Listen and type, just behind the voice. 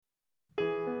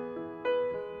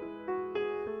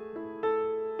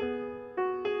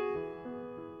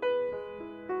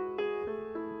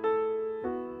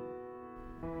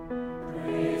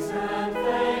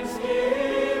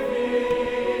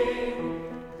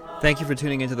Thank you for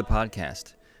tuning into the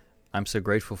podcast. I'm so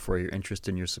grateful for your interest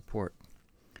and your support.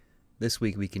 This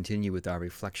week we continue with our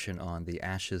reflection on the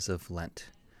ashes of Lent.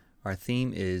 Our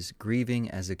theme is grieving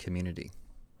as a community.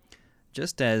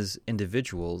 Just as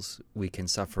individuals, we can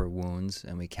suffer wounds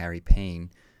and we carry pain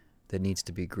that needs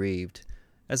to be grieved.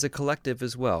 As a collective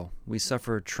as well, we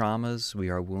suffer traumas, we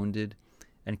are wounded,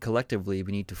 and collectively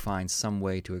we need to find some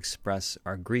way to express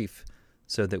our grief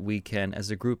so that we can,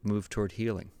 as a group, move toward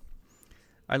healing.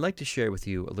 I'd like to share with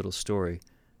you a little story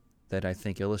that I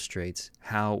think illustrates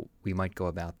how we might go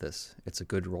about this. It's a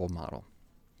good role model.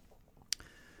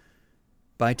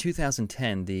 By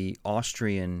 2010, the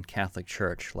Austrian Catholic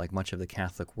Church, like much of the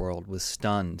Catholic world, was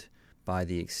stunned by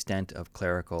the extent of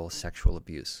clerical sexual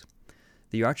abuse.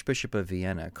 The Archbishop of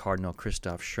Vienna, Cardinal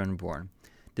Christoph Schönborn,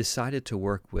 decided to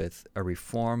work with a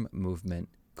reform movement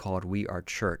called We Are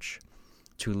Church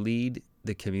to lead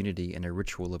the community in a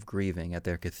ritual of grieving at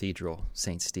their cathedral,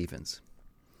 St. Stephen's.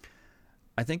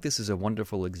 I think this is a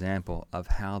wonderful example of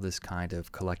how this kind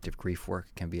of collective grief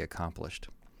work can be accomplished.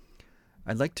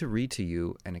 I'd like to read to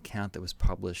you an account that was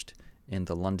published in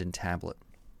the London Tablet.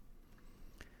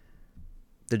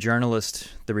 The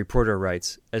reporter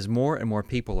writes, "As more and more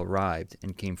people arrived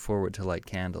and came forward to light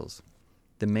candles,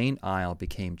 the main aisle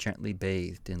became gently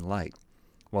bathed in light,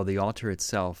 while the altar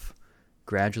itself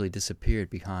gradually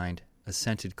disappeared behind a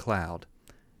scented cloud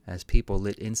as people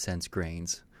lit incense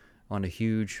grains on a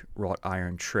huge wrought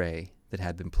iron tray that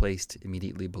had been placed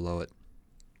immediately below it.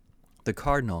 The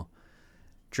cardinal,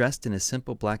 dressed in a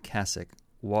simple black cassock,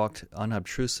 walked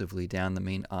unobtrusively down the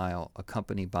main aisle,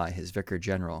 accompanied by his vicar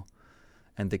general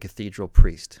and the cathedral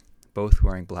priest, both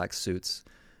wearing black suits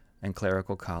and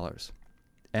clerical collars,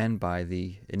 and by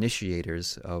the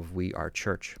initiators of We Are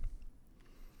Church.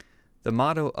 The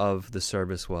motto of the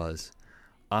service was,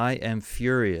 'I am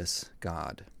furious,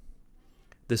 God.'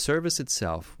 The service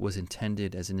itself was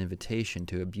intended as an invitation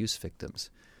to abuse victims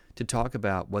to talk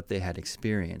about what they had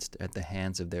experienced at the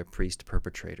hands of their priest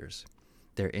perpetrators,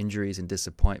 their injuries and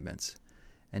disappointments,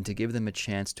 and to give them a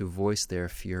chance to voice their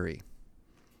fury.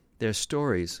 Their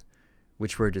stories,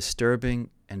 which were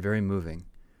disturbing and very moving,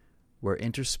 were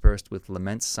interspersed with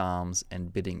lament psalms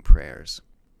and bidding prayers.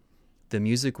 The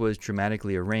music was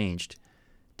dramatically arranged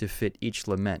to fit each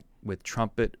lament, with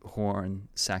trumpet, horn,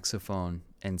 saxophone,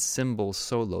 and cymbal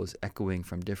solos echoing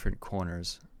from different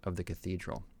corners of the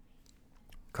cathedral.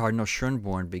 Cardinal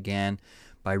Schönborn began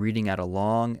by reading out a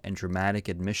long and dramatic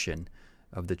admission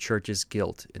of the Church's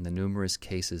guilt in the numerous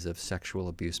cases of sexual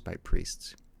abuse by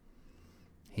priests.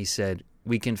 He said,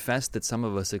 "We confess that some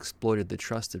of us exploited the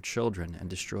trust of children and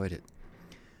destroyed it.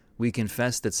 We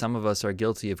confess that some of us are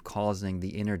guilty of causing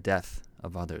the inner death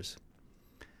of others.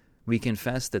 We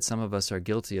confess that some of us are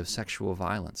guilty of sexual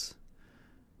violence.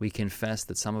 We confess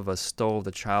that some of us stole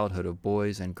the childhood of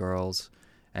boys and girls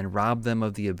and robbed them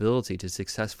of the ability to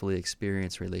successfully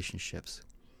experience relationships.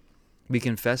 We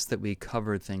confess that we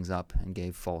covered things up and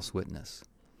gave false witness.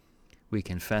 We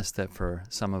confess that for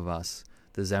some of us,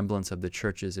 the semblance of the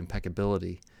Church's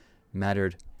impeccability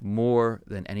mattered more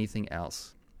than anything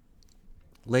else."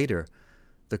 Later,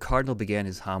 the cardinal began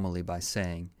his homily by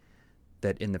saying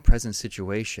that in the present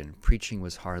situation, preaching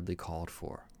was hardly called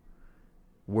for.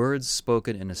 Words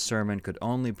spoken in a sermon could not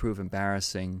only prove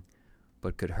embarrassing,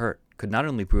 but could hurt.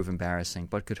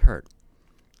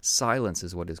 Silence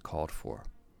is what is called for.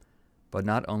 But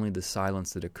not only the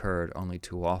silence that occurred only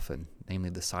too often,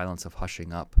 namely the silence of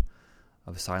hushing up,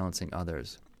 of silencing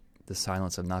others, the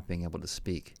silence of not being able to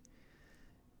speak.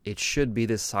 It should be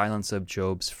the silence of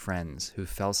Job's friends, who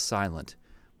fell silent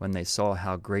when they saw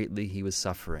how greatly he was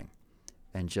suffering,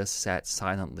 and just sat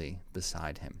silently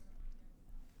beside him.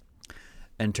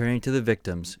 And turning to the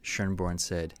victims, Schönborn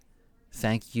said,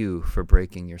 "Thank you for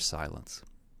breaking your silence."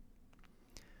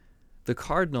 The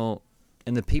cardinal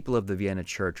and the people of the Vienna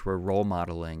Church were role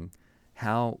modeling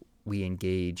how we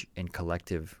engage in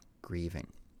collective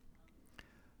grieving.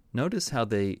 Notice how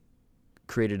they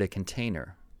created a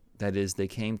container. That is, they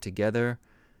came together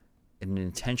in an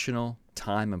intentional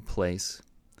time and place.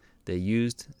 They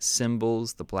used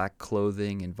symbols, the black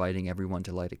clothing, inviting everyone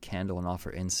to light a candle and offer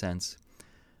incense,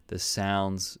 the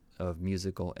sounds of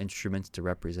musical instruments to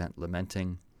represent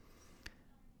lamenting.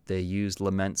 They used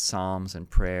lament psalms and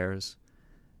prayers.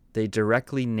 They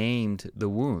directly named the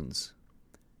wounds.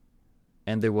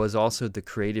 And there was also the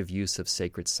creative use of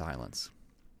sacred silence.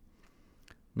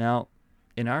 Now,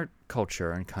 in our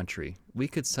culture and country, we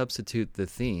could substitute the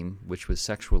theme, which was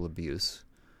sexual abuse,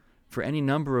 for any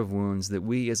number of wounds that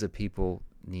we as a people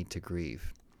need to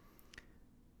grieve.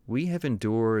 We have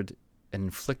endured and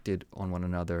inflicted on one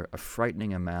another a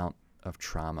frightening amount of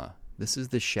trauma. This is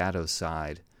the shadow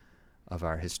side of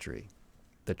our history,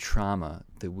 the trauma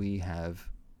that we have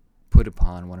put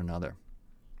upon one another.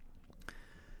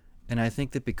 And I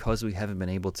think that because we haven't been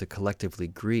able to collectively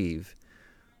grieve,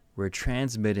 we're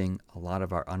transmitting a lot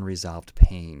of our unresolved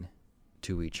pain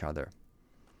to each other.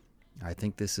 I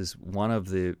think this is one of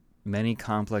the many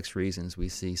complex reasons we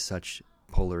see such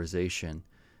polarization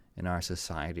in our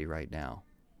society right now.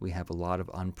 We have a lot of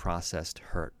unprocessed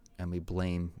hurt, and we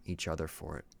blame each other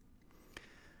for it.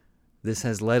 This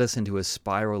has led us into a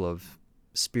spiral of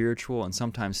spiritual and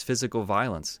sometimes physical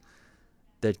violence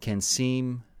that can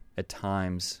seem at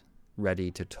times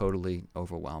ready to totally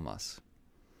overwhelm us.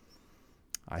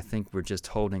 I think we're just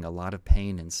holding a lot of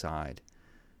pain inside.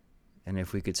 And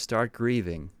if we could start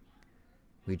grieving,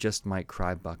 we just might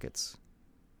cry buckets.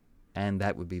 And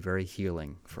that would be very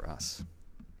healing for us.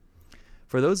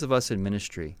 For those of us in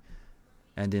ministry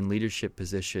and in leadership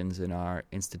positions in our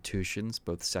institutions,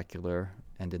 both secular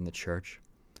and in the church,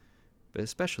 but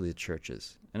especially the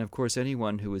churches, and of course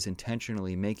anyone who is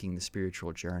intentionally making the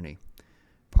spiritual journey,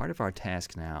 part of our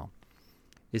task now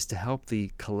is to help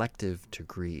the collective to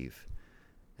grieve.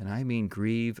 And I mean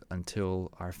grieve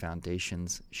until our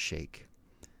foundations shake.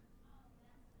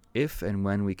 If and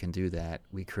when we can do that,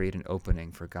 we create an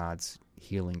opening for God's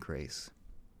healing grace.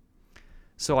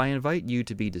 So I invite you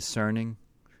to be discerning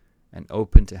and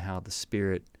open to how the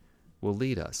Spirit will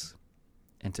lead us,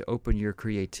 and to open your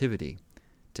creativity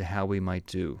to how we might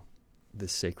do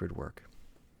this sacred work.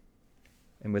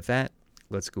 And with that,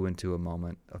 let's go into a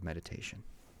moment of meditation.